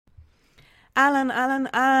אהלן, אהלן,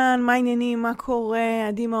 אהלן, מה העניינים, מה קורה?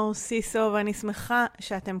 עדי מאור סיסו, ואני שמחה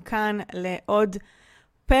שאתם כאן לעוד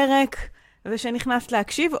פרק, ושנכנס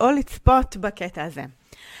להקשיב או לצפות בקטע הזה.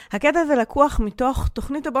 הקטע הזה לקוח מתוך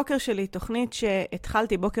תוכנית הבוקר שלי, תוכנית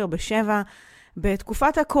שהתחלתי בוקר בשבע,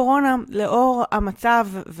 בתקופת הקורונה, לאור המצב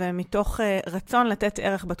ומתוך רצון לתת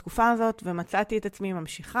ערך בתקופה הזאת, ומצאתי את עצמי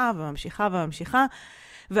ממשיכה וממשיכה וממשיכה,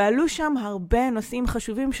 ועלו שם הרבה נושאים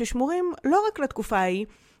חשובים ששמורים לא רק לתקופה ההיא,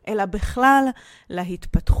 אלא בכלל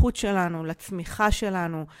להתפתחות שלנו, לצמיחה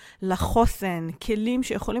שלנו, לחוסן, כלים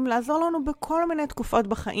שיכולים לעזור לנו בכל מיני תקופות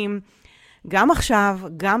בחיים, גם עכשיו,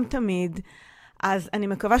 גם תמיד. אז אני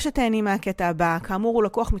מקווה שתהני מהקטע הבא. כאמור, הוא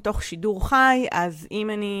לקוח מתוך שידור חי, אז אם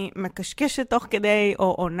אני מקשקשת תוך כדי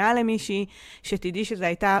או עונה למישהי, שתדעי שזו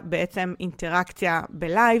הייתה בעצם אינטראקציה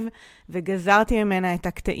בלייב, וגזרתי ממנה את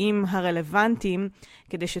הקטעים הרלוונטיים,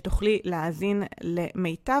 כדי שתוכלי להאזין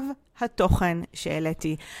למיטב התוכן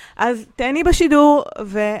שהעליתי. אז תהני בשידור,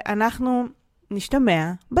 ואנחנו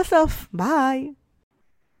נשתמע בסוף. ביי!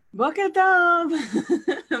 בוקר טוב!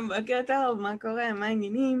 בוקר טוב, מה קורה? מה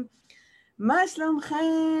העניינים? מה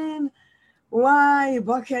שלומכם? וואי,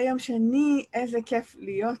 בוקר יום שני, איזה כיף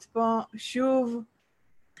להיות פה שוב.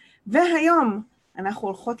 והיום אנחנו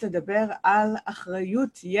הולכות לדבר על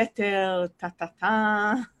אחריות יתר,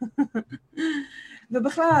 טה-טה-טה.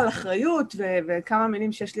 ובכלל על אחריות וכמה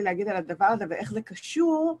מילים שיש לי להגיד על הדבר הזה ואיך זה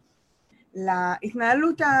קשור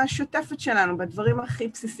להתנהלות השוטפת שלנו בדברים הכי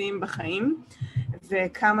בסיסיים בחיים,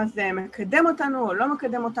 וכמה זה מקדם אותנו או לא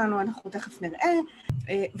מקדם אותנו, אנחנו תכף נראה.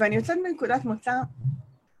 ואני יוצאת מנקודת מוצא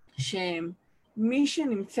שמי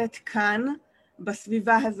שנמצאת כאן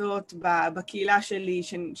בסביבה הזאת, בקהילה שלי,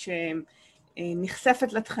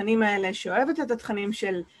 שנחשפת לתכנים האלה, שאוהבת את התכנים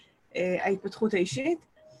של ההתפתחות האישית,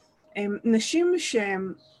 נשים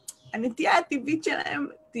שהנטייה הטבעית שלהם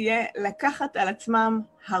תהיה לקחת על עצמם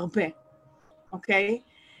הרבה, אוקיי?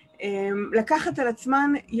 לקחת על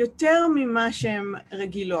עצמן יותר ממה שהן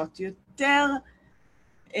רגילות, יותר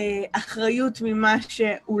אחריות ממה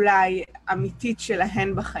שאולי אמיתית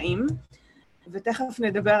שלהן בחיים, ותכף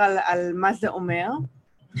נדבר על מה זה אומר.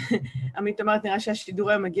 עמית אומרת, נראה שהשידור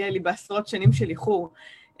היום מגיע לי בעשרות שנים של איחור.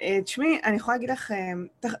 תשמעי, אני יכולה להגיד לך,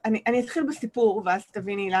 אני אתחיל בסיפור, ואז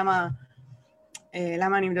תביני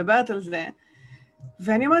למה אני מדברת על זה.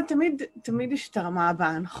 ואני אומרת, תמיד יש את הרמה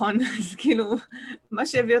הבאה, נכון? אז כאילו, מה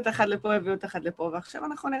שהביא אותך עד לפה, הביא אותך עד לפה, ועכשיו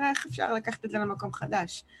אנחנו נראה איך אפשר לקחת את זה למקום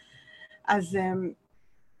חדש. אז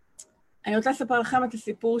אני רוצה לספר לכם את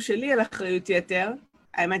הסיפור שלי על אחריות יתר.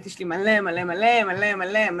 האמת, יש לי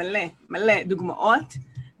מלא דוגמאות,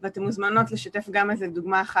 ואתם מוזמנות לשתף גם איזה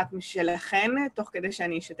דוגמה אחת משלכן, תוך כדי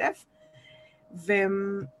שאני אשתף.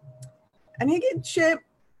 ואני אגיד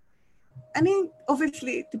שאני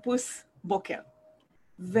obviously טיפוס בוקר,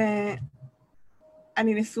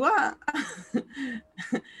 ואני נשואה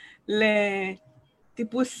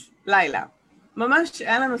לטיפוס לילה. ממש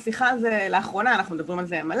היה לנו שיחה על זה לאחרונה, אנחנו מדברים על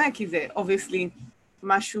זה מלא, כי זה obviously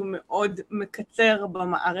משהו מאוד מקצר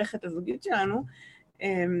במערכת הזוגית שלנו,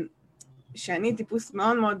 שאני טיפוס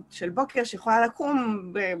מאוד מאוד של בוקר, שיכולה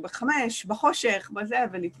לקום בחמש, בחושך, בזה,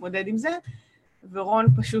 ולהתמודד עם זה, ורון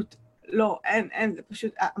פשוט לא, אין, זה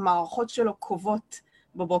פשוט, המערכות שלו קובעות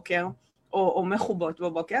בבוקר, או מחובות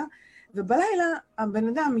בבוקר, ובלילה הבן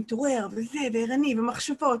אדם מתעורר, וזה, וערני,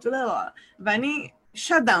 ומחשבות, ואני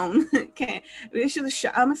shut down, כן, ויש איזו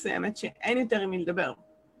שעה מסוימת שאין יותר עם מי לדבר.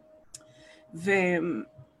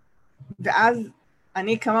 ואז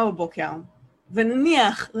אני קמה בבוקר,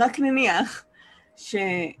 ונניח, רק נניח,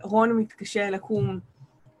 שרון מתקשה לקום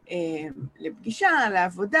לפגישה,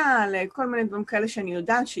 לעבודה, לכל מיני דברים כאלה שאני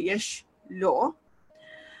יודעת שיש לו,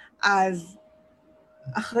 אז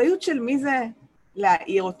אחריות של מי זה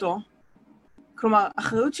להעיר אותו? כלומר,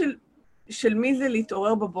 אחריות של מי זה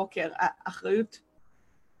להתעורר בבוקר? האחריות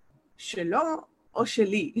שלו או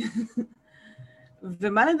שלי?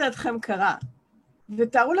 ומה לדעתכם קרה?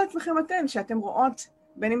 ותארו לעצמכם אתן שאתם רואות,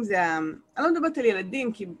 בין אם זה, אני לא מדברת על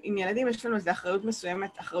ילדים, כי עם ילדים יש לנו איזו אחריות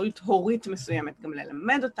מסוימת, אחריות הורית מסוימת, גם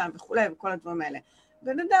ללמד אותם וכו' וכל הדברים האלה.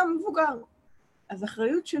 בן אדם מבוגר, אז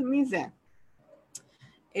אחריות של מי זה?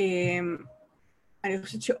 אני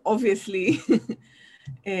חושבת ש-obviously,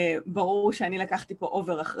 ברור שאני לקחתי פה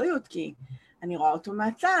אובר אחריות, כי אני רואה אותו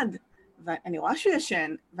מהצד, ואני רואה שהוא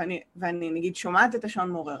ישן, ואני נגיד שומעת את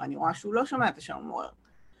השעון מעורר, אני רואה שהוא לא שומע את השעון מעורר.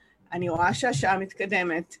 אני רואה שהשעה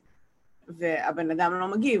מתקדמת, והבן אדם לא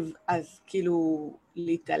מגיב, אז כאילו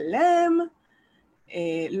להתעלם,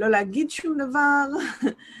 לא להגיד שום דבר,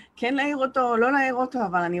 כן להעיר אותו, לא להעיר אותו,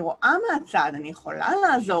 אבל אני רואה מהצד, אני יכולה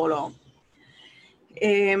לעזור לו.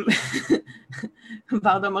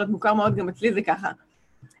 ורדה אומרת, מוכר מאוד, גם אצלי זה ככה.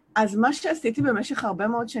 אז מה שעשיתי במשך הרבה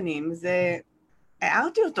מאוד שנים זה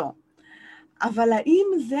הערתי אותו. אבל האם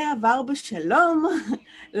זה עבר בשלום?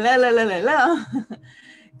 לא, לא, לא, לא, לא.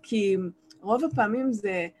 כי רוב הפעמים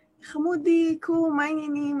זה, חמודי, קום, מה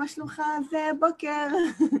העניינים, מה שלומך, זה בוקר.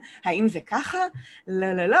 האם זה ככה?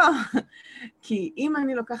 לא, לא, לא. כי אם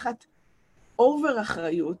אני לוקחת אובר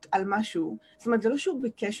אחריות על משהו, זאת אומרת, זה לא שהוא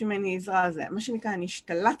ביקש ממני עזרה, זה מה שנקרא, אני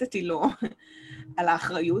השתלטתי לו על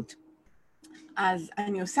האחריות, אז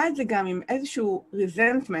אני עושה את זה גם עם איזשהו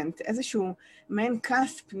resentment, איזשהו מעין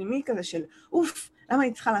כעס פנימי כזה של, אוף, למה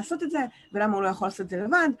אני צריכה לעשות את זה, ולמה הוא לא יכול לעשות את זה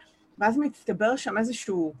לבד, ואז מצטבר שם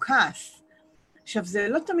איזשהו כעס. עכשיו, זה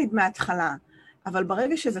לא תמיד מההתחלה, אבל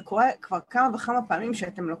ברגע שזה קורה כבר כמה וכמה פעמים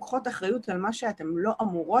שאתם לוקחות אחריות על מה שאתם לא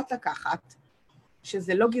אמורות לקחת,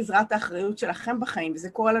 שזה לא גזרת האחריות שלכם בחיים, וזה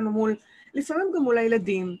קורה לנו מול, לפעמים גם מול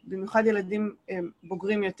הילדים, במיוחד ילדים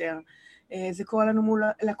בוגרים יותר, זה קורה לנו מול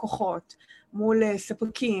לקוחות, מול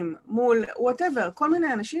ספקים, מול whatever, כל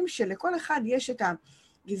מיני אנשים שלכל אחד יש את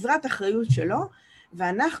הגזרת האחריות שלו,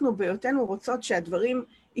 ואנחנו בהיותנו רוצות שהדברים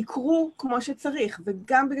יקרו כמו שצריך,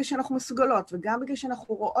 וגם בגלל שאנחנו מסוגלות, וגם בגלל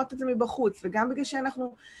שאנחנו רואות את זה מבחוץ, וגם בגלל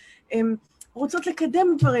שאנחנו רוצות לקדם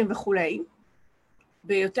דברים וכולי,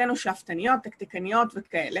 בהיותנו שאפתניות, תקתקניות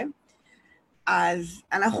וכאלה, אז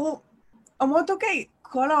אנחנו אומרות, אוקיי,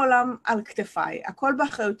 כל העולם על כתפיי, הכל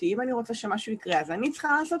באחריותי, אם אני רוצה שמשהו יקרה, אז אני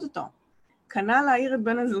צריכה לעשות אותו. כנ"ל להעיר את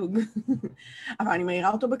בן הזוג, אבל אני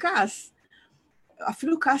מעירה אותו בכעס.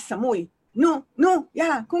 אפילו כעס סמוי. נו,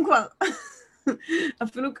 יאללה, קום כבר.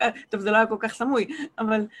 אפילו, טוב, זה לא היה כל כך סמוי,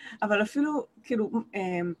 אבל אפילו, כאילו,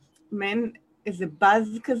 מעין איזה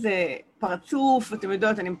בז כזה, פרצוף, אתם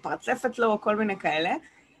יודעות, אני מפרצפת לו, כל מיני כאלה,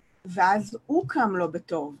 ואז הוא קם לו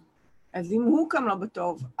בטוב. אז אם הוא קם לו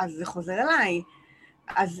בטוב, אז זה חוזר אליי.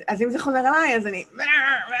 אז אם זה חוזר אליי, אז אני...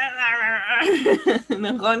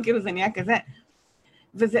 נכון, כאילו זה נהיה כזה.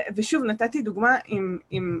 ושוב, נתתי דוגמה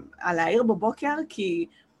על להעיר בבוקר, כי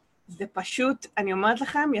זה פשוט, אני אומרת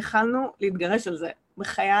לכם, יכלנו להתגרש על זה.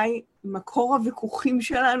 בחיי, מקור הוויכוחים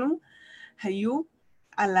שלנו היו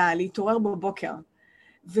על להתעורר בבוקר.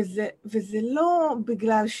 וזה לא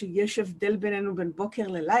בגלל שיש הבדל בינינו בין בוקר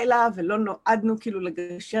ללילה, ולא נועדנו כאילו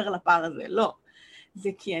לגשר על הפער הזה, לא. זה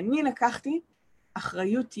כי אני לקחתי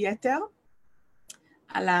אחריות יתר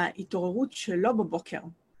על ההתעוררות שלו בבוקר.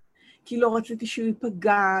 כי לא רציתי שהוא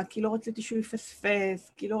ייפגע, כי לא רציתי שהוא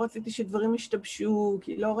יפספס, כי לא רציתי שדברים ישתבשו,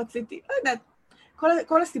 כי לא רציתי, לא יודעת,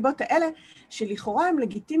 כל הסיבות האלה שלכאורה הן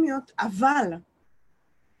לגיטימיות,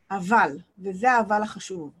 אבל, וזה האבל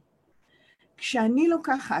החשוב, כשאני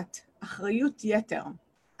לוקחת אחריות יתר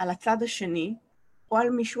על הצד השני, או על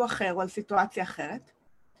מישהו אחר, או על סיטואציה אחרת,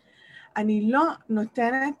 אני לא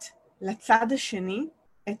נותנת לצד השני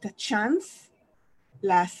את הצ'אנס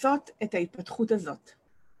לעשות את ההתפתחות הזאת.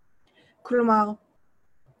 כלומר,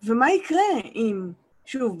 ומה יקרה אם,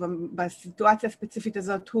 שוב, בסיטואציה הספציפית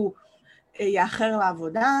הזאת הוא יאחר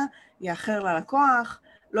לעבודה, יאחר ללקוח,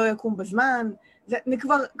 לא יקום בזמן, אני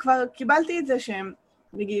כבר קיבלתי את זה שהם,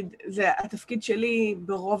 נגיד, זה התפקיד שלי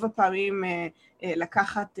ברוב הפעמים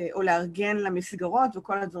לקחת או לארגן למסגרות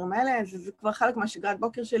וכל הדברים האלה, זה כבר חלק מהשגרת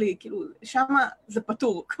בוקר שלי, כאילו, שמה זה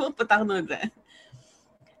פתור, כבר פתרנו את זה.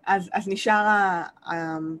 אז נשאר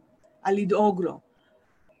לדאוג לו.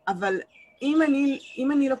 אבל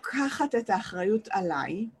אם אני לוקחת את האחריות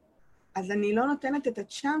עליי, אז אני לא נותנת את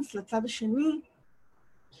הצ'אנס לצד השני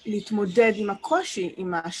להתמודד עם הקושי,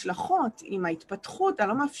 עם ההשלכות, עם ההתפתחות, אני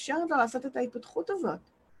לא מאפשרת לו לעשות את ההתפתחות הזאת.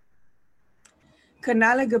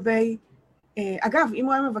 כנ"ל לגבי, אגב, אם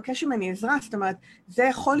הוא היה מבקש ממני עזרה, זאת אומרת, זה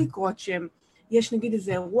יכול לקרות שיש נגיד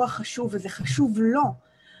איזה אירוע חשוב, וזה חשוב לו,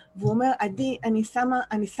 והוא אומר, עדי,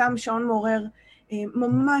 אני שם שעון מעורר,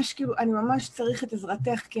 ממש, כאילו, אני ממש צריך את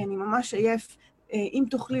עזרתך, כי אני ממש עייף, אם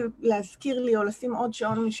תוכלי להזכיר לי או לשים עוד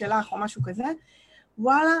שעון משלך או משהו כזה,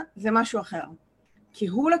 וואלה, זה משהו אחר. כי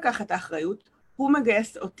הוא לקח את האחריות, הוא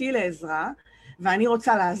מגייס אותי לעזרה, ואני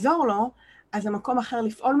רוצה לעזור לו, אז המקום אחר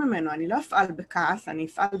לפעול ממנו. אני לא אפעל בכעס, אני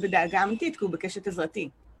אפעל בדאגה אמיתית, כי הוא בקש את עזרתי.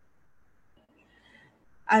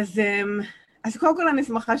 אז קודם כל אני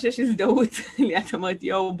שמחה שיש הזדהות, ליאת אומרת,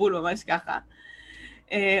 יואו, בול, ממש ככה.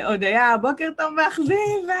 עוד היה בוקר טוב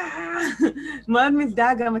ואכזיב, מאוד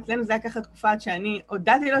מזדהה גם אצלנו, זה היה ככה תקופה עד שאני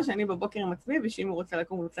הודעתי לו שאני בבוקר עם עצמי, ושאם הוא רוצה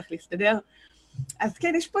לקום הוא צריך להסתדר. אז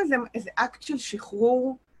כן, יש פה איזה אקט של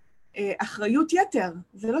שחרור אחריות יתר.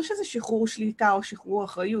 זה לא שזה שחרור שליטה או שחרור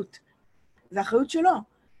אחריות, זה אחריות שלו.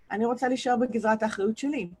 אני רוצה להישאר בגזרת האחריות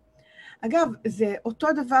שלי. אגב, זה אותו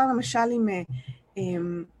דבר למשל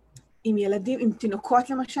עם ילדים, עם תינוקות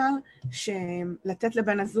למשל, שלתת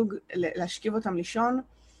לבן הזוג להשכיב אותם לישון,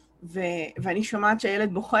 ואני שומעת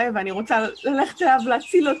שהילד בוכה, ואני רוצה ללכת אליו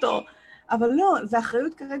להציל אותו, אבל לא, זה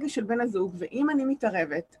אחריות כרגע של בן הזוג, ואם אני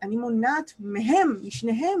מתערבת, אני מונעת מהם,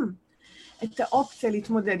 משניהם, את האופציה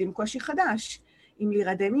להתמודד עם קושי חדש, עם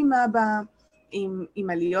להירדם עם אבא, עם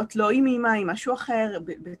עליות לא עם אמא, עם משהו אחר,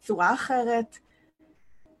 בצורה אחרת,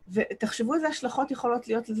 ותחשבו איזה השלכות יכולות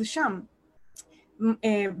להיות לזה שם.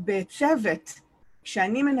 בצוות,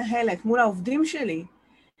 כשאני מנהלת מול העובדים שלי,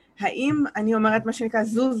 האם אני אומרת מה שנקרא,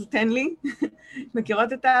 זוז, תן לי?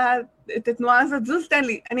 מכירות את התנועה הזאת? זוז, תן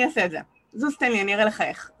לי, אני אעשה את זה. זוז, תן לי, אני אראה לך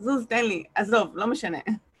איך. זוז, תן לי, עזוב, לא משנה.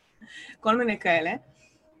 כל מיני כאלה.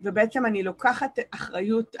 ובעצם אני לוקחת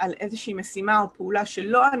אחריות על איזושהי משימה או פעולה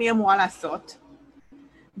שלא אני אמורה לעשות,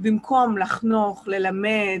 במקום לחנוך,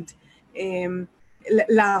 ללמד,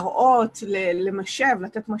 להראות, למשב,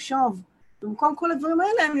 לתת משוב. במקום כל הדברים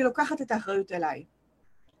האלה, אני לוקחת את האחריות אליי.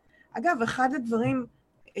 אגב, אחד הדברים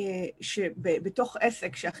שבתוך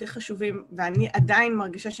עסק שהכי חשובים, ואני עדיין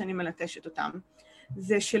מרגישה שאני מלטשת אותם,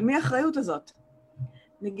 זה של מי האחריות הזאת.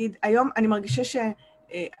 נגיד, היום אני מרגישה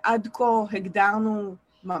שעד כה הגדרנו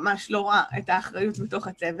ממש לא רע את האחריות בתוך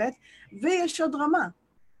הצוות, ויש עוד רמה.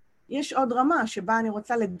 יש עוד רמה שבה אני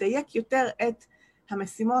רוצה לדייק יותר את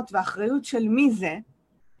המשימות והאחריות של מי זה,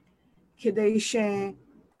 כדי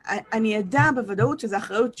שאני אדע בוודאות שזה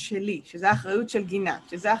האחריות שלי, שזה האחריות של גינה,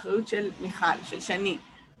 שזה האחריות של מיכל, של שני,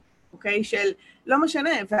 אוקיי? של לא משנה,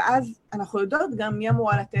 ואז אנחנו יודעות גם מי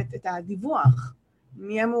אמורה לתת את הדיווח,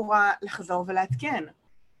 מי אמורה לחזור ולהתקן.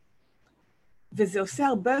 וזה עושה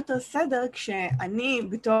הרבה יותר סדר כשאני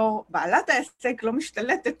בתור בעלת העסק לא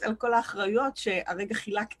משתלטת על כל האחריות שהרגע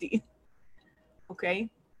חילקתי, אוקיי?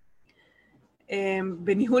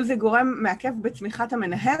 בניהול זה גורם מעכב בצמיחת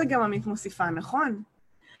המנהל גם עמית מוסיפה, נכון?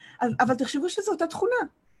 אבל תחשבו שזו אותה תכונה,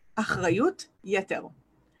 אחריות יתר.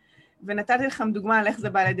 ונתתי לכם דוגמה על איך זה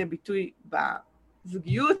בא לידי ביטוי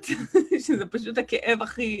בזוגיות, שזה פשוט הכאב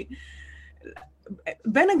הכי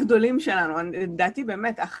בין הגדולים שלנו. אני ידעתי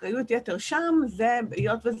באמת, האחריות יתר שם, זה,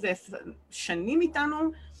 היות וזה שנים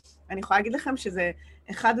איתנו, אני יכולה להגיד לכם שזה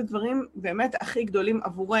אחד הדברים באמת הכי גדולים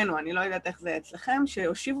עבורנו, אני לא יודעת איך זה אצלכם,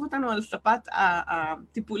 שהושיבו אותנו על ספת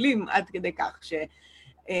הטיפולים עד כדי כך,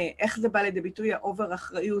 איך זה בא לידי ביטוי האובר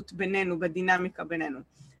אחריות בינינו, בדינמיקה בינינו.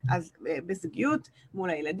 אז בזוגיות, מול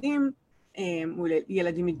הילדים, מול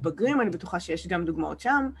ילדים מתבגרים, אני בטוחה שיש גם דוגמאות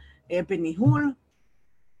שם, בניהול.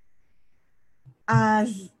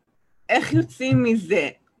 אז איך יוצאים מזה?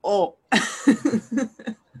 או,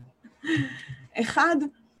 אחד,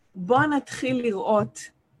 בוא נתחיל לראות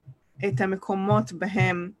את המקומות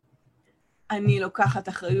בהם אני לוקחת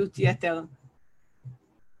אחריות יתר,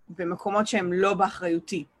 במקומות שהם לא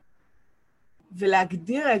באחריותי.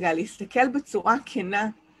 ולהגדיר רגע, להסתכל בצורה כנה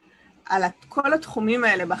על כל התחומים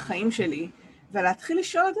האלה בחיים שלי, ולהתחיל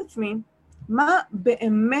לשאול את עצמי, מה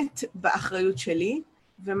באמת באחריות שלי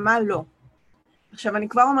ומה לא. עכשיו, אני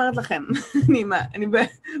כבר אומרת לכם, אני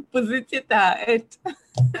בפוזיציית העט,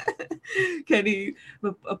 כי אני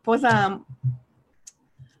בפוזה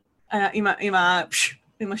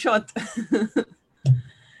עם השוט.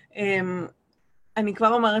 אני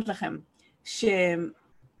כבר אומרת לכם,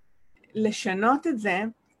 שלשנות את זה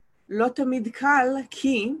לא תמיד קל,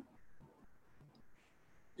 כי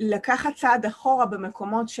לקחת צעד אחורה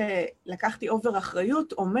במקומות שלקחתי אובר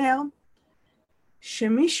אחריות, אומר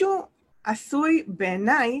שמישהו עשוי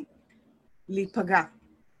בעיניי להיפגע.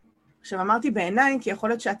 עכשיו אמרתי בעיניי, כי יכול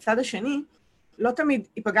להיות שהצד השני לא תמיד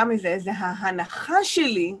ייפגע מזה, זה ההנחה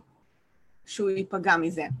שלי שהוא ייפגע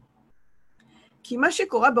מזה. כי מה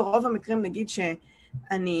שקורה ברוב המקרים, נגיד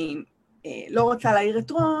שאני לא רוצה להעיר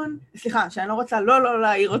את רון, סליחה, שאני לא רוצה לא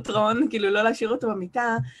להעיר את רון, כאילו לא להשאיר אותו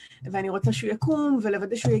במיטה, ואני רוצה שהוא יקום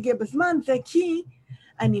ולוודא שהוא יגיע בזמן, זה כי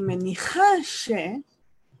אני מניחה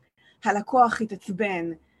שהלקוח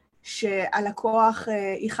יתעצבן, שהלקוח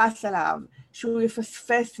ייחס עליו, שהוא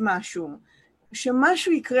יפספס משהו,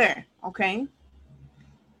 שמשהו יקרה, אוקיי?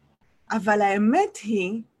 אבל האמת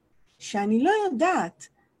היא שאני לא יודעת,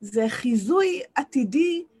 זה חיזוי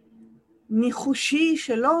עתידי ניחושי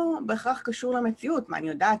שלא בהכרח קשור למציאות. מה אני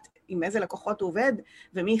יודעת עם איזה לקוחות הוא עובד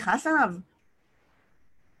ומי ייחס עליו?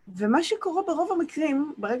 ומה שקורה ברוב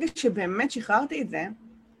המקרים, ברגע שבאמת שחררתי את זה,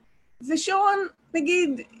 זה שרון,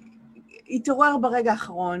 נגיד, יתעורר ברגע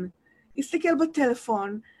האחרון, יסתכל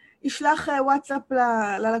בטלפון, ישלח וואטסאפ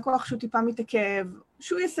ללקוח שהוא טיפה מתעכב,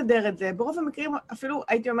 שהוא יסדר את זה. ברוב המקרים, אפילו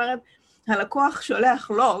הייתי אומרת, הלקוח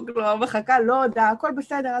שולח לוג, לא מחכה, לא יודע, הכל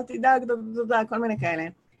בסדר, אל תדאג, כל מיני כאלה.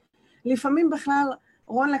 לפעמים בכלל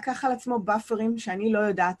רון לקח על עצמו באפרים שאני לא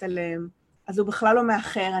יודעת עליהם, אז הוא בכלל לא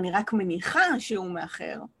מאחר, אני רק מניחה שהוא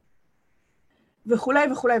מאחר,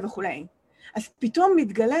 וכולי וכולי וכולי. אז פתאום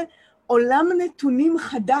מתגלה עולם נתונים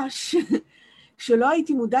חדש, שלא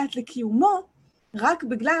הייתי מודעת לקיומו, רק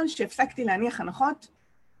בגלל שהפסקתי להניח הנחות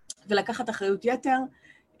ולקחת אחריות יתר,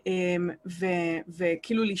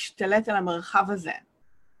 וכאילו להשתלט על המרחב הזה.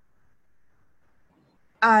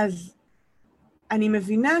 אז אני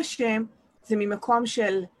מבינה שזה ממקום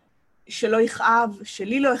שלא יכאב,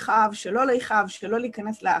 שלי לא יכאב, שלא לא יכאב, שלא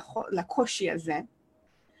להיכנס לקושי הזה.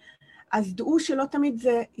 אז דעו שלא תמיד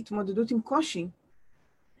זה התמודדות עם קושי.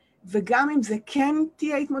 וגם אם זה כן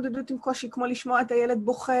תהיה התמודדות עם קושי, כמו לשמוע את הילד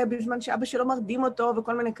בוכה בזמן שאבא שלו מרדים אותו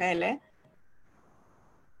וכל מיני כאלה,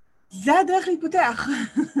 זה הדרך להתפתח.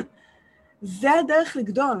 זה הדרך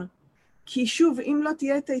לגדול. כי שוב, אם לא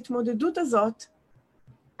תהיה את ההתמודדות הזאת,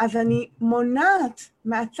 אז אני מונעת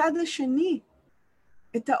מהצד השני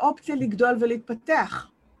את האופציה לגדול ולהתפתח.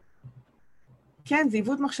 כן, זה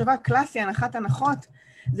עיוות מחשבה קלאסי, הנחת הנחות.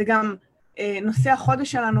 זה גם נושא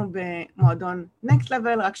החודש שלנו במועדון Next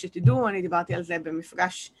Level, רק שתדעו, אני דיברתי על זה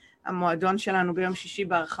במפגש המועדון שלנו ביום שישי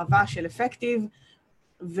בהרחבה של אפקטיב,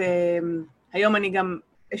 והיום אני גם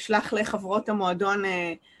אשלח לחברות המועדון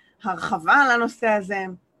הרחבה על הנושא הזה,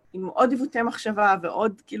 עם עוד עיוותי מחשבה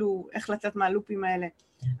ועוד כאילו איך לצאת מהלופים האלה.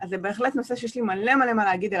 אז זה בהחלט נושא שיש לי מלא מלא מה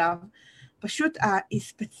להגיד עליו. פשוט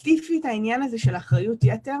ספציפית העניין הזה של אחריות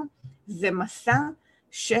יתר, זה מסע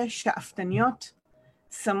ששאפתניות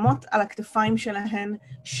שמות על הכתפיים שלהן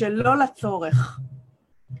שלא לצורך.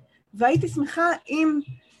 והייתי שמחה אם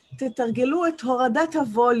תתרגלו את הורדת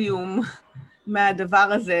הווליום מהדבר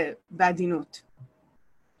הזה בעדינות.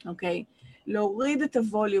 אוקיי? להוריד את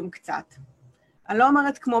הווליום קצת. אני לא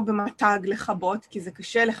אומרת כמו במתג לחבות, כי זה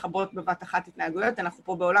קשה לחבות בבת אחת התנהגויות, אנחנו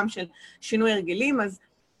פה בעולם של שינוי הרגלים,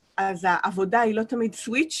 אז העבודה היא לא תמיד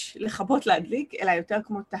סוויץ' לחבות להדליק, אלא יותר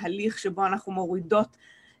כמו תהליך שבו אנחנו מורידות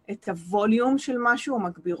את הווליום של משהו, או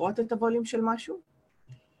מגבירות את הווליום של משהו.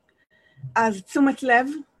 אז תשומת לב,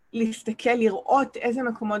 להסתכל, לראות איזה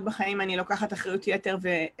מקומות בחיים אני לוקחת אחריות יתר,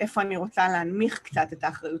 ואיפה אני רוצה להנמיך קצת את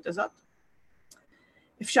האחריות הזאת.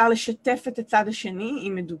 אפשר לשתף את הצד השני,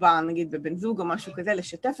 אם מדובר נגיד בבן זוג או משהו כזה,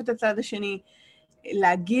 לשתף את הצד השני,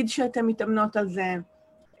 להגיד שאתם מתאמנות על זה,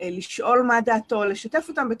 לשאול מה דעתו, לשתף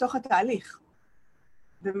אותם בתוך התהליך.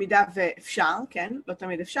 במידה ואפשר, כן? לא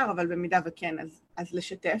תמיד אפשר, אבל במידה וכן, אז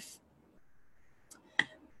לשתף.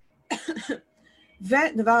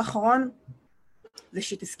 ודבר אחרון, זה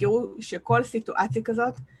שתזכרו שכל סיטואציה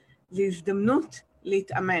כזאת, זה הזדמנות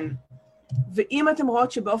להתאמן. ואם אתם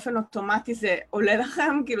רואות שבאופן אוטומטי זה עולה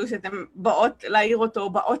לכם, כאילו שאתם באות להעיר אותו,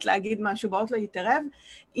 באות להגיד משהו, באות להתערב,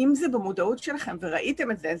 אם זה במודעות שלכם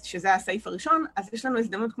וראיתם את זה, שזה הסעיף הראשון, אז יש לנו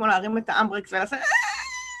הזדמנות כמו להרים את האמברקס ולעשות...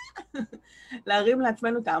 להרים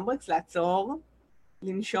לעצמנו את האמברקס, לעצור,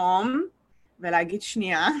 לנשום ולהגיד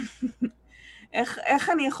שנייה, איך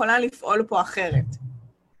אני יכולה לפעול פה אחרת?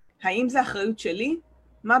 האם זה אחריות שלי?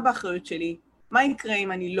 מה באחריות שלי? מה יקרה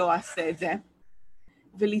אם אני לא אעשה את זה?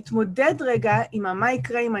 ולהתמודד רגע עם מה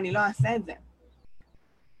יקרה אם אני לא אעשה את זה.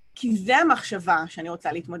 כי זה המחשבה שאני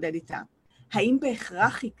רוצה להתמודד איתה. האם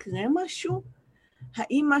בהכרח יקרה משהו?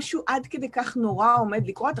 האם משהו עד כדי כך נורא עומד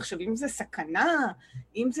לקרות? עכשיו, אם זה סכנה,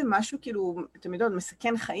 אם זה משהו כאילו, אתם יודעות,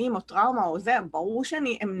 מסכן חיים או טראומה או זה, ברור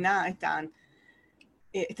שאני אמנע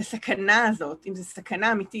את הסכנה הזאת, אם זה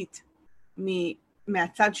סכנה אמיתית,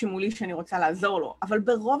 מהצד שמולי שאני רוצה לעזור לו. אבל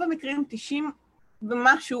ברוב המקרים, 90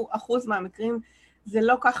 ומשהו אחוז מהמקרים, זה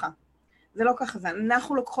לא ככה. זה לא ככה.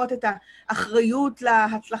 אנחנו לוקחות את האחריות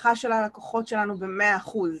להצלחה של הלקוחות שלנו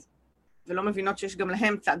ב100%, ולא מבינות שיש גם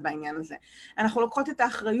להם צד בעניין הזה. אנחנו לוקחות את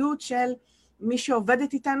האחריות של מי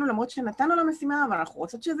שעובדת איתנו, למרות שנתנו לה משימה, אבל אנחנו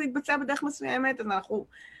רוצות שזה יתבצע בדרך מסוימת, אז אנחנו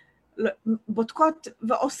בודקות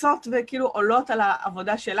ועושות וכאילו עולות על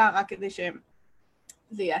העבודה שלה, רק כדי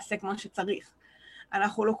שזה יעשה כמו שצריך.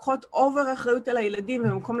 אנחנו לוקחות אובר אחריות על הילדים,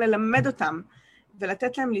 ובמקום ללמד אותם,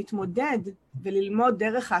 ולתת להם להתמודד וללמוד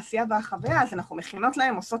דרך העשייה והחוויה, אז אנחנו מכינות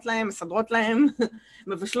להם, עושות להם, מסדרות להם,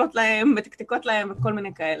 מבשלות להם, מתקתקות להם וכל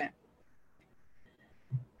מיני כאלה.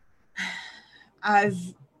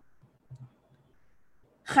 אז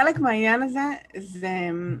חלק מהעניין הזה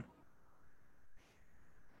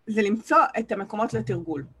זה למצוא את המקומות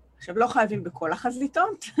לתרגול. עכשיו, לא חייבים בכל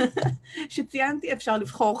החזיתות שציינתי, אפשר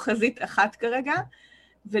לבחור חזית אחת כרגע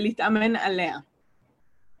ולהתאמן עליה.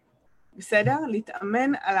 בסדר?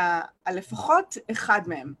 להתאמן על לפחות אחד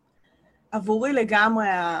מהם. עבורי לגמרי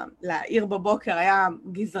להעיר בבוקר היה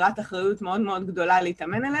גזרת אחריות מאוד מאוד גדולה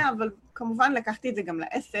להתאמן עליה, אבל כמובן לקחתי את זה גם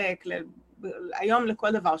לעסק, היום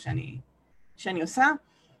לכל דבר שאני עושה,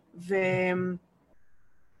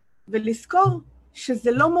 ולזכור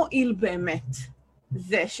שזה לא מועיל באמת,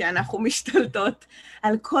 זה שאנחנו משתלטות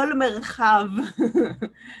על כל מרחב,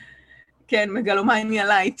 כן, מגלומניה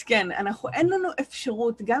לייט, כן, אין לנו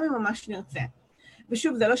אפשרות, גם אם ממש נרצה.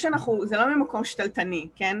 ושוב, זה לא ממקום שתלטני,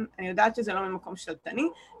 כן? אני יודעת שזה לא ממקום שתלטני,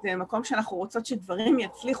 זה ממקום שאנחנו רוצות שדברים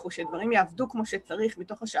יצליחו, שדברים יעבדו כמו שצריך,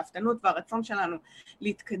 מתוך השאפתנות והרצון שלנו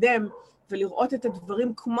להתקדם ולראות את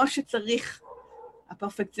הדברים כמו שצריך,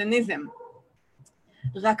 הפרפקציוניזם.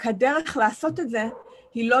 רק הדרך לעשות את זה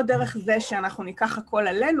היא לא דרך זה שאנחנו ניקח הכל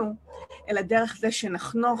עלינו, אלא דרך זה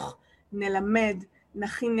שנחנוך, נלמד,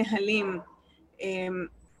 נכין נהלים,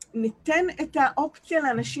 ניתן את האופציה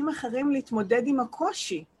לאנשים אחרים להתמודד עם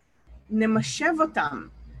הקושי, נמשב אותם,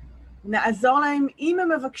 נעזור להם אם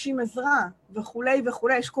הם מבקשים עזרה וכולי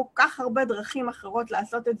וכולי. יש כל כך הרבה דרכים אחרות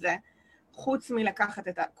לעשות את זה, חוץ מלקחת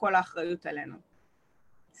את כל האחריות עלינו.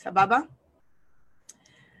 סבבה?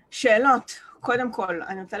 שאלות, קודם כל,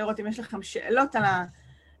 אני רוצה לראות אם יש לכם שאלות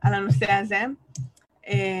על הנושא הזה,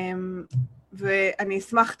 ואני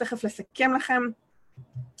אשמח תכף לסכם לכם.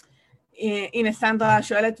 הנה, סנדרה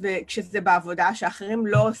שואלת, וכשזה בעבודה, שאחרים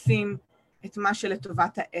לא עושים את מה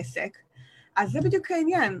שלטובת העסק, אז זה בדיוק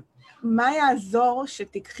העניין. מה יעזור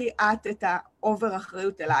שתיקחי את האובר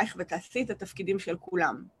אחריות אלייך ותעשי את התפקידים של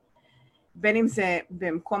כולם? בין אם זה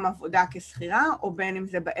במקום עבודה כשכירה, או בין אם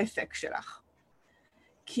זה בעסק שלך.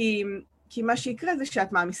 כי מה שיקרה זה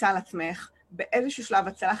שאת מעמיסה על עצמך, באיזשהו שלב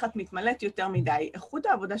הצלחת מתמלאת יותר מדי, איכות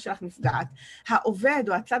העבודה שלך נפגעת, העובד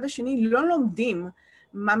או הצד השני לא לומדים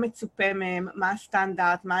מה מצופה מהם, מה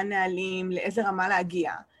הסטנדרט, מה הנהלים, לאיזה רמה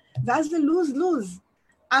להגיע. ואז זה לוז.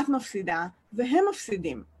 את מפסידה והם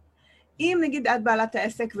מפסידים. אם נגיד את בעלת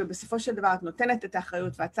העסק ובסופו של דבר את נותנת את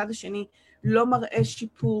האחריות והצד השני לא מראה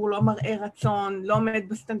שיפור, לא מראה רצון, לא עומד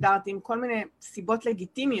בסטנדרטים, כל מיני סיבות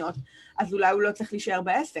לגיטימיות, אז אולי הוא לא צריך להישאר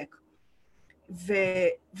בעסק.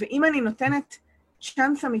 ואם אני נותנת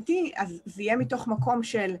צ'אנס אמיתי, אז זה יהיה מתוך מקום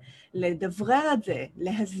של לדברר את זה,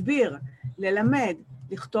 להסביר, ללמד,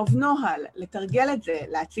 לכתוב נוהל, לתרגל את זה,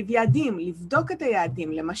 להציב יעדים, לבדוק את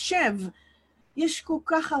היעדים, למשב. יש כל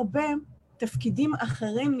כך הרבה תפקידים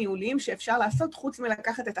אחרים ניהוליים שאפשר לעשות, חוץ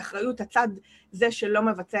מלקחת את אחריות הצד זה שלא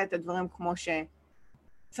מבצע את הדברים כמו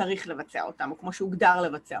שצריך לבצע אותם, או כמו שהוגדר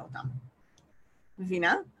לבצע אותם.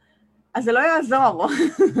 מבינה? אז זה לא יעזור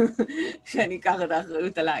שאני אקח את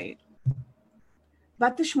האחריות עליי.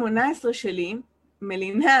 בת ה-18 שלי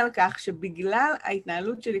מלינה על כך שבגלל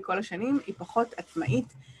ההתנהלות שלי כל השנים היא פחות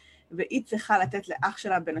עצמאית, והיא צריכה לתת לאח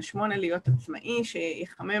שלה בן ה-8 להיות עצמאי,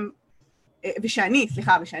 שיחמם, ושאני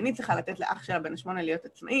צריכה לתת לאח שלה בן ה-8 להיות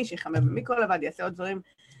עצמאי, שיחמם במיקרו לבד, יעשה עוד דברים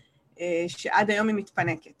שעד היום היא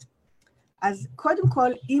מתפנקת. אז קודם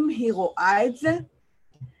כל, אם היא רואה את זה,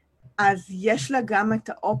 אז יש לה גם את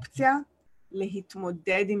האופציה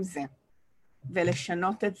להתמודד עם זה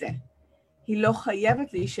ולשנות את זה. היא לא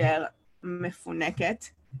חייבת להישאר מפונקת,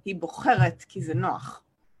 היא בוחרת כי זה נוח.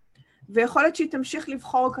 ויכול להיות שהיא תמשיך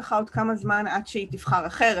לבחור ככה עוד כמה זמן עד שהיא תבחר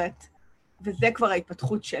אחרת, וזה כבר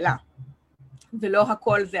ההתפתחות שלה. ולא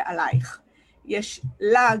הכל זה עלייך. יש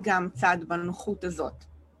לה גם צד בנוחות הזאת.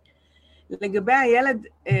 לגבי הילד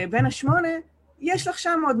בן ה-8, יש לך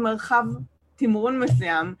שם עוד מרחב תמרון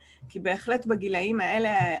מסוים, כי בהחלט בגילאים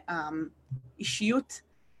האלה האישיות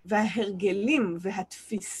וההרגלים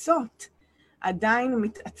והתפיסות עדיין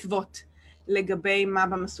מתעצבות לגבי מה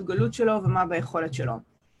במסוגלות שלו ומה ביכולת שלו.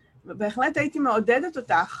 ובהחלט הייתי מעודדת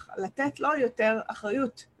אותך לתת לו יותר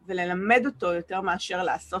אחריות וללמד אותו יותר מאשר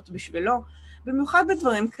לעשות בשבילו, במיוחד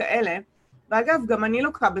בדברים כאלה. ואגב, גם אני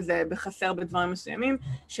לוקחה בזה בחסר בדברים מסוימים,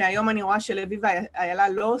 שהיום אני רואה שלוי ואיילה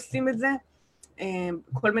לא עושים את זה,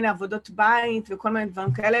 כל מיני עבודות בית וכל מיני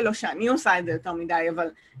דברים כאלה, לא שאני עושה את זה יותר מדי, אבל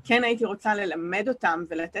כן הייתי רוצה ללמד אותם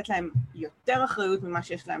ולתת להם יותר אחריות ממה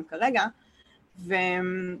שיש להם כרגע,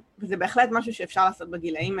 וזה בהחלט משהו שאפשר לעשות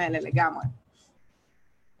בגילאים האלה לגמרי.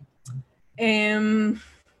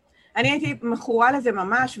 אני הייתי מכורה לזה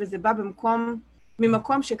ממש, וזה בא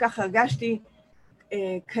ממקום שכך הרגשתי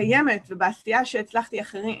קיימת, ובעשייה שהצלחתי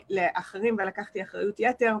לאחרים ולקחתי אחריות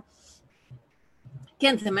יתר,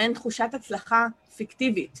 כן, זה מעין תחושת הצלחה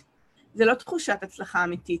פיקטיבית. זה לא תחושת הצלחה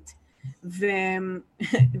אמיתית.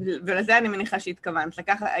 ולזה אני מניחה שהתכוונת.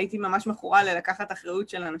 הייתי ממש מכורה ללקחת אחריות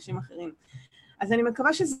של אנשים אחרים. אז אני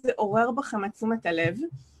מקווה שזה עורר בכם את תשומת הלב,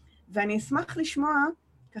 ואני אשמח לשמוע,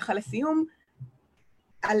 ככה לסיום,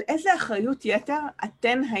 על איזה אחריות יתר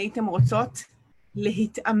אתן הייתם רוצות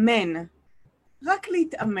להתאמן. רק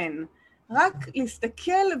להתאמן. רק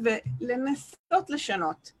להסתכל ולנסות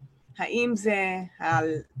לשנות. האם זה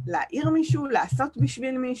להעיר מישהו, לעשות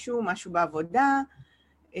בשביל מישהו, משהו בעבודה,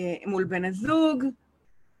 מול בן הזוג,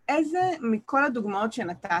 איזה מכל הדוגמאות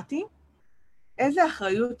שנתתי, איזה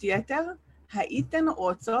אחריות יתר הייתן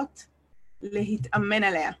רוצות להתאמן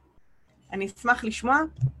עליה. אני אשמח לשמוע.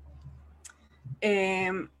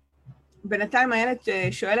 בינתיים הילד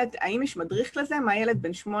שואלת, האם יש מדריך לזה? מה ילד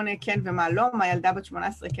בן 8 כן ומה לא? מה ילדה בת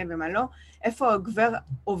 18 כן ומה לא? איפה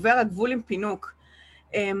עובר הגבול עם פינוק?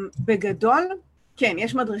 בגדול, כן,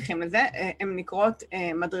 יש מדריכים לזה, הן נקראות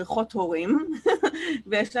מדריכות הורים,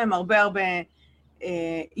 ויש להם הרבה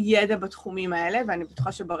ידע בתחומים האלה, ואני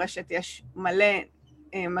בטוחה שברשת יש מלא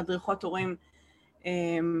מדריכות הורים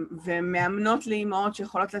ומאמנות לאמהות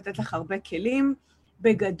שיכולות לתת לך הרבה כלים.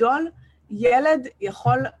 בגדול, ילד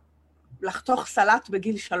יכול לחתוך סלט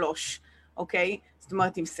בגיל 3, אוקיי? זאת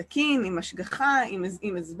אומרת, עם סכין, עם השגחה,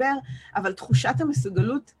 עם הסבר, אבל תחושת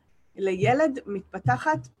המסוגלות לילד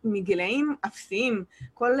מתפתחת מגילאים אפסיים.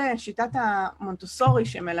 כל שיטת המונטוסורי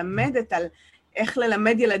שמלמדת על איך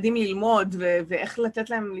ללמד ילדים ללמוד ואיך לתת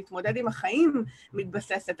להם להתמודד עם החיים,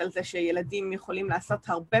 מתבססת על זה שילדים יכולים לעשות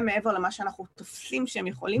הרבה מעבר למה שאנחנו תופסים שהם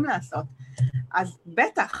יכולים לעשות. אז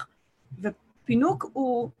בטח, ופינוק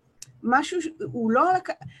הוא משהו, הוא לא,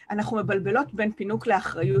 אנחנו מבלבלות בין פינוק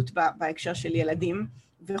לאחריות בהקשר של ילדים,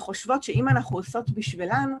 וחושבות שאם אנחנו עושות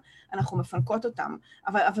בשבילן, אנחנו מפנקות אותם.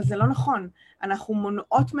 אבל זה לא נכון. אנחנו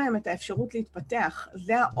מונעות מהם את האפשרות להתפתח.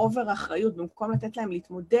 זה האובר אחריות, במקום לתת להם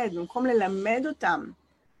להתמודד, במקום ללמד אותם.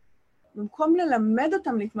 במקום ללמד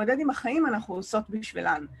אותם להתמודד עם החיים, אנחנו עושות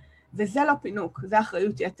בשבילן. וזה לא פינוק, זה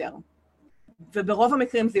אחריות יתר. וברוב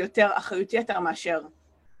המקרים זה יותר אחריות יתר מאשר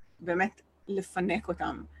באמת לפנק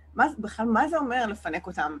אותם. בכלל, מה זה אומר לפנק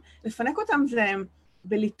אותם? לפנק אותם זה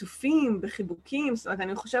בליטופים, בחיבוקים, זאת אומרת,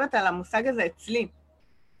 אני חושבת על המושג הזה אצלי.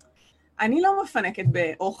 אני לא מפנקת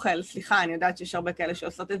באוכל, סליחה, אני יודעת שיש הרבה כאלה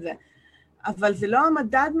שעושות את זה, אבל זה לא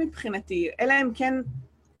המדד מבחינתי, אלא אם כן,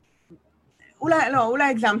 אולי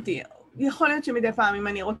הגזמתי. יכול להיות שמדי פעם, אם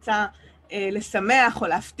אני רוצה לשמח או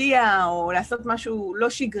להפתיע או לעשות משהו לא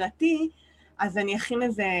שגרתי, אז אני אכין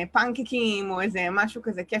איזה פנקקים או איזה משהו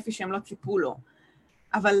כזה כיפי שהם לא ציפו לו.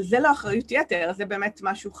 אבל זה לא אחריות יתר, זה באמת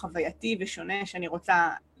משהו חווייתי ושונה שאני רוצה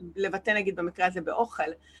לבטא, נגיד, במקרה הזה באוכל.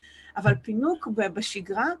 אבל פינוק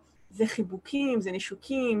בשגרה זה חיבוקים, זה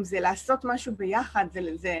נישוקים, זה לעשות משהו ביחד,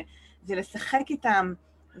 זה לשחק איתם,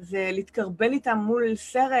 זה להתקרבל איתם מול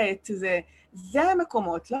סרט, זה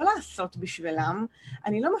המקומות, לא לעשות בשבילם.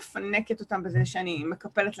 אני לא מפנקת אותם בזה שאני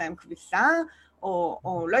מקפלת להם כביסה,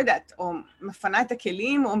 או לא יודעת, או מפנה את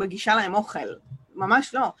הכלים, או מגישה להם אוכל.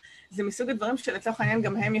 ממש לא. זה מסוג הדברים שלצורך העניין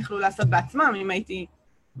גם הם יכלו לעשות בעצמם, אם הייתי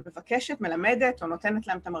מבקשת, מלמדת, או נותנת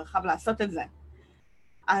להם את המרחב לעשות את זה.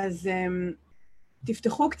 אז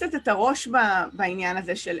תפתחו קצת את הראש בעניין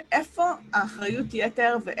הזה של איפה האחריות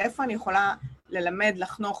יתר, ואיפה אני יכולה ללמד,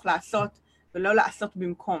 לחנוך, לעשות, ולא לעשות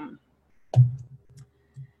במקום.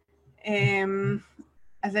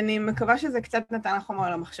 אז אני מקווה שזה קצת נתן חומר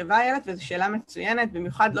על המחשבה, הילד, וזו שאלה מצוינת,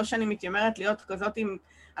 במיוחד לא שאני מתיימרת להיות כזאת עם,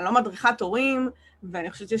 אני לא מדריכת הורים,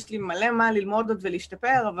 ואני חושבת שיש לי מלא מה ללמוד עוד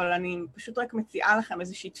ולהשתפר, אבל אני פשוט רק מציעה לכם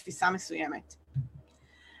איזושהי תפיסה מסוימת.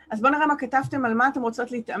 אז בואו נראה מה כתבתם, על מה אתם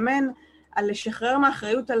רוצות להתאמן, על לשחרר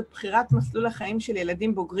מאחריות על בחירת מסלול החיים של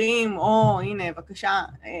ילדים בוגרים, או הנה, בבקשה,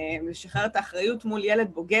 לשחרר את האחריות מול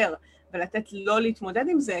ילד בוגר, ולתת לא להתמודד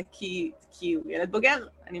עם זה, כי הוא ילד בוגר,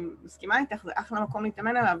 אני מסכימה איתך, זה אחלה מקום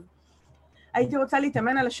להתאמן עליו. הייתי רוצה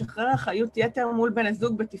להתאמן על לשחרר אחריות יתר מול בן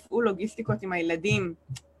הזוג בתפעול לוגיסטיקות עם הילדים.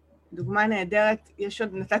 דוגמה נהדרת,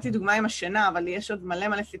 נתתי דוגמה עם השינה, אבל יש עוד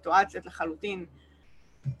מלא סיטואציות לחלוטין.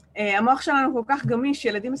 המוח שלנו כל כך גמיש,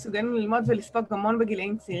 ילדים מסוגלים ללמוד ולספוג המון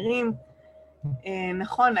בגילאים צעירים.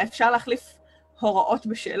 נכון, אפשר להחליף הוראות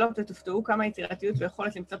בשאלות, ותופתעו כמה יצירתיות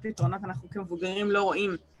ויכולת למצוא פתרונות, אנחנו כמבוגרים לא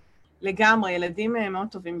רואים לגמרי, ילדים מאוד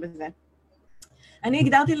טובים בזה. אני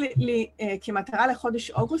הגדרתי לי כמטרה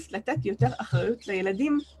לחודש אוגוסט לתת יותר אחריות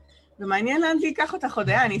לילדים, ומעניין לאן זה ייקח אותך עוד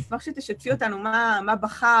היה, אני אשמח שתשתפי אותנו מה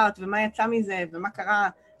בחרת ומה יצא מזה ומה קרה,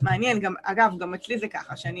 מעניין, אגב, גם אצלי זה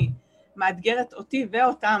ככה, שאני מאתגרת אותי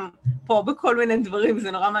ואותם פה בכל מיני דברים,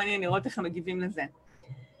 זה נורא מעניין לראות איך הם מגיבים לזה.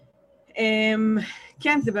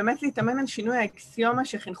 כן, זה באמת להתאמן על שינוי האקסיומה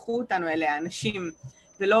שחינכו אותנו אליה, אנשים,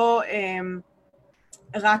 ולא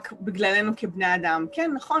רק בגללנו כבני אדם.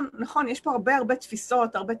 כן, נכון, יש פה הרבה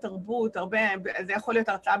תפיסות, הרבה תרבות, זה יכול להיות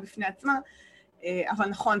הרצאה בפני עצמה, אבל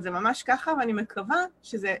נכון, זה ממש ככה, ואני מקווה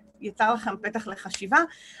שזה יצר לכם פתח לחשיבה.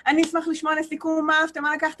 אני אשמח לשמוע לסיכום מה אהבתם,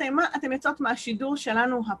 מה לקחתם, מה אתם יוצאות מהשידור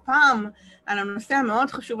שלנו הפעם, על הנושא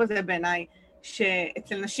המאוד חשוב הזה בעיניי,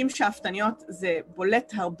 שאצל נשים שאפתניות זה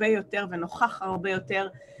בולט הרבה יותר ונוכח הרבה יותר,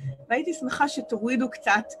 והייתי שמחה שתורידו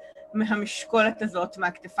קצת מהמשקולת הזאת,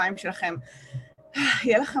 מהכתפיים שלכם.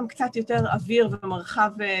 יהיה לכם קצת יותר אוויר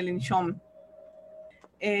ומרחב לנשום.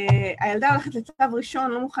 הילדה הולכת לצו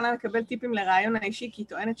ראשון, לא מוכנה לקבל טיפים לרעיון האישי, כי היא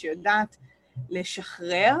טוענת שיודעת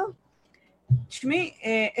לשחרר. תשמעי,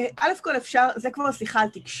 א' כל אפשר, זה כבר שיחה על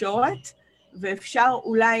תקשורת, ואפשר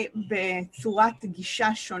אולי בצורת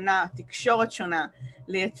גישה שונה, תקשורת שונה,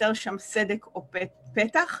 לייצר שם סדק או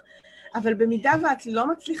פתח, אבל במידה ואת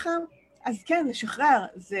לא מצליחה, אז כן, לשחרר,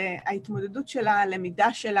 זה ההתמודדות שלה,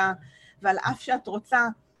 הלמידה שלה, ועל אף שאת רוצה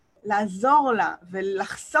לעזור לה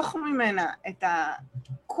ולחסוך ממנה את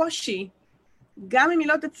הקושי, גם אם היא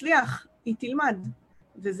לא תצליח, היא תלמד,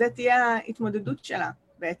 וזה תהיה ההתמודדות שלה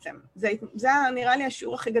בעצם. זה נראה לי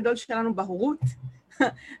השיעור הכי גדול שלנו בהורות,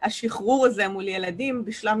 השחרור הזה מול ילדים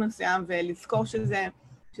בשלב מסוים, ולזכור שזה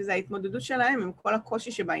ההתמודדות שלהם עם כל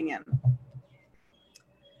הקושי שבעניין.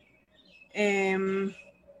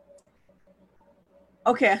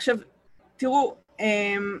 אוקיי, עכשיו, תראו,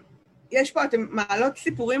 יש פה, אתם מעלות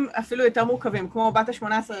סיפורים אפילו יותר מורכבים, כמו בת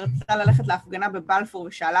ה-18 רצתה ללכת להפגנה בבלפור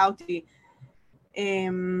ושאלה אותי,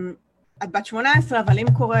 את בת 18, אבל אם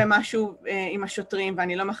קורה משהו עם השוטרים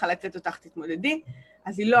ואני לא מחלצת אותך, תתמודדי,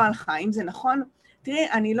 אז היא לא הלכה. אם זה נכון,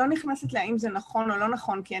 תראי, אני לא נכנסת לה אם זה נכון או לא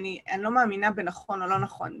נכון, כי אני לא מאמינה בנכון או לא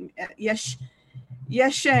נכון.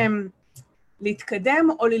 יש להתקדם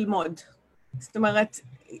או ללמוד. זאת אומרת,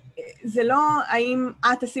 זה לא האם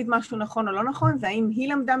את עשית משהו נכון או לא נכון, זה האם היא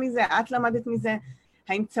למדה מזה, את למדת מזה,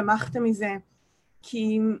 האם צמחת מזה,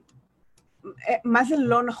 כי מה זה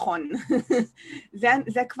לא נכון?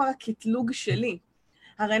 זה כבר הקטלוג שלי.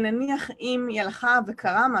 הרי נניח אם היא הלכה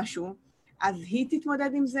וקרה משהו, אז היא תתמודד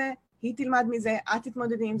עם זה, היא תלמד מזה, את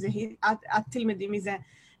תתמודדי עם זה, את תלמדי מזה,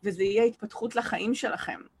 וזה יהיה התפתחות לחיים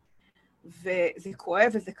שלכם. וזה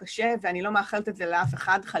כואב וזה קשה, ואני לא מאחלת את זה לאף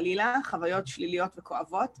אחד, חלילה, חוויות שליליות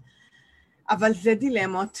וכואבות, אבל זה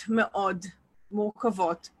דילמות מאוד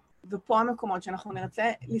מורכבות, ופה המקומות שאנחנו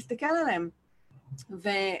נרצה להסתכל עליהם.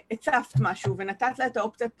 והצפת משהו, ונתת לה את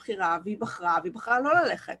האופציית בחירה, והיא בחרה לא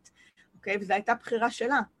ללכת, אוקיי? וזו הייתה בחירה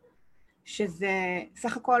שלה, שזה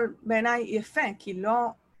סך הכל בעיניי יפה, כי לא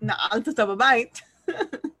נעלת אותה בבית,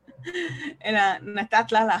 אלא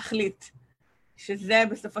נתת לה להחליט, שזה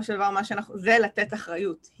בסופו של דבר מה שאנחנו, זה לתת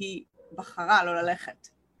אחריות, היא בחרה לא ללכת.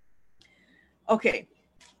 אוקיי,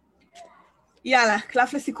 יאללה,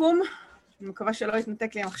 קלף לסיכום, אני מקווה שלא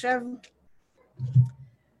יתנתק לי המחשב.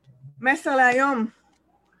 מסר להיום,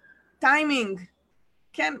 טיימינג.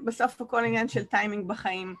 כן, בסוף הכל עניין של טיימינג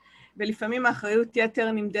בחיים, ולפעמים האחריות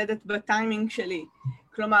יתר נמדדת בטיימינג שלי.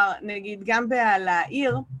 כלומר, נגיד, גם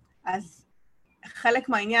בלהעיר, אז חלק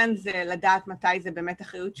מהעניין זה לדעת מתי זה באמת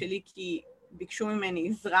אחריות שלי, כי ביקשו ממני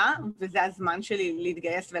עזרה, וזה הזמן שלי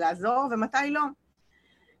להתגייס ולעזור, ומתי לא.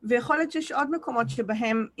 ויכול להיות שיש עוד מקומות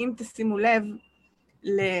שבהם, אם תשימו לב,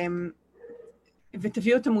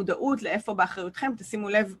 ותביאו את המודעות לאיפה באחריותכם, תשימו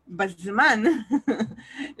לב בזמן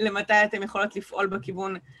למתי אתם יכולות לפעול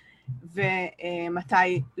בכיוון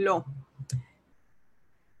ומתי לא.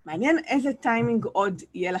 מעניין איזה טיימינג עוד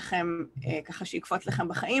יהיה לכם, ככה שיקפוץ לכם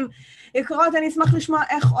בחיים. יקרות, אני אשמח לשמוע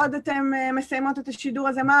איך עוד אתם מסיימות את השידור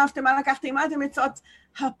הזה, מה אהבתם, מה לקחתם, מה אתם יוצאות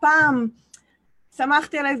הפעם.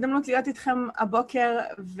 שמחתי על ההזדמנות להיות איתכם הבוקר,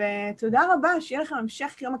 ותודה רבה, שיהיה לכם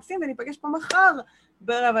המשך יום מקסים, וניפגש פה מחר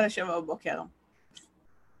ב6:45 בבוקר.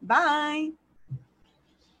 ביי!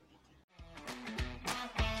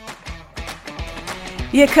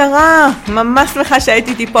 יקרה, ממש שמחה שהיית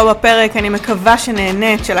איתי פה בפרק, אני מקווה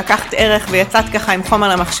שנהנית, שלקחת ערך ויצאת ככה עם חומר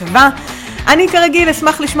למחשבה. אני כרגיל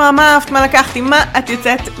אשמח לשמוע מה אהבת, מה לקחתי, מה את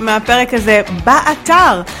יוצאת מהפרק הזה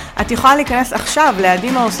באתר. את יכולה להיכנס עכשיו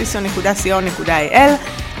ל-adimaosiso.co.il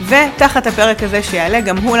ותחת הפרק הזה שיעלה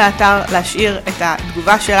גם הוא לאתר להשאיר את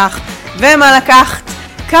התגובה שלך ומה לקחת.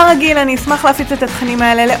 כרגיל, אני אשמח להפיץ את התכנים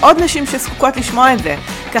האלה לעוד נשים שזקוקות לשמוע את זה.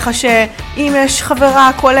 ככה שאם יש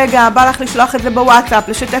חברה, קולגה, בא לך לשלוח את זה בוואטסאפ,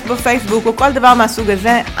 לשתף בפייסבוק או כל דבר מהסוג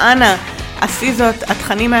הזה, אנא, עשי זאת.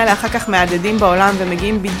 התכנים האלה אחר כך מעדדים בעולם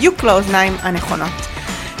ומגיעים בדיוק לאוזניים הנכונות.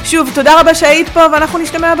 שוב, תודה רבה שהיית פה ואנחנו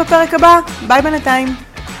נשתמע בפרק הבא. ביי בינתיים.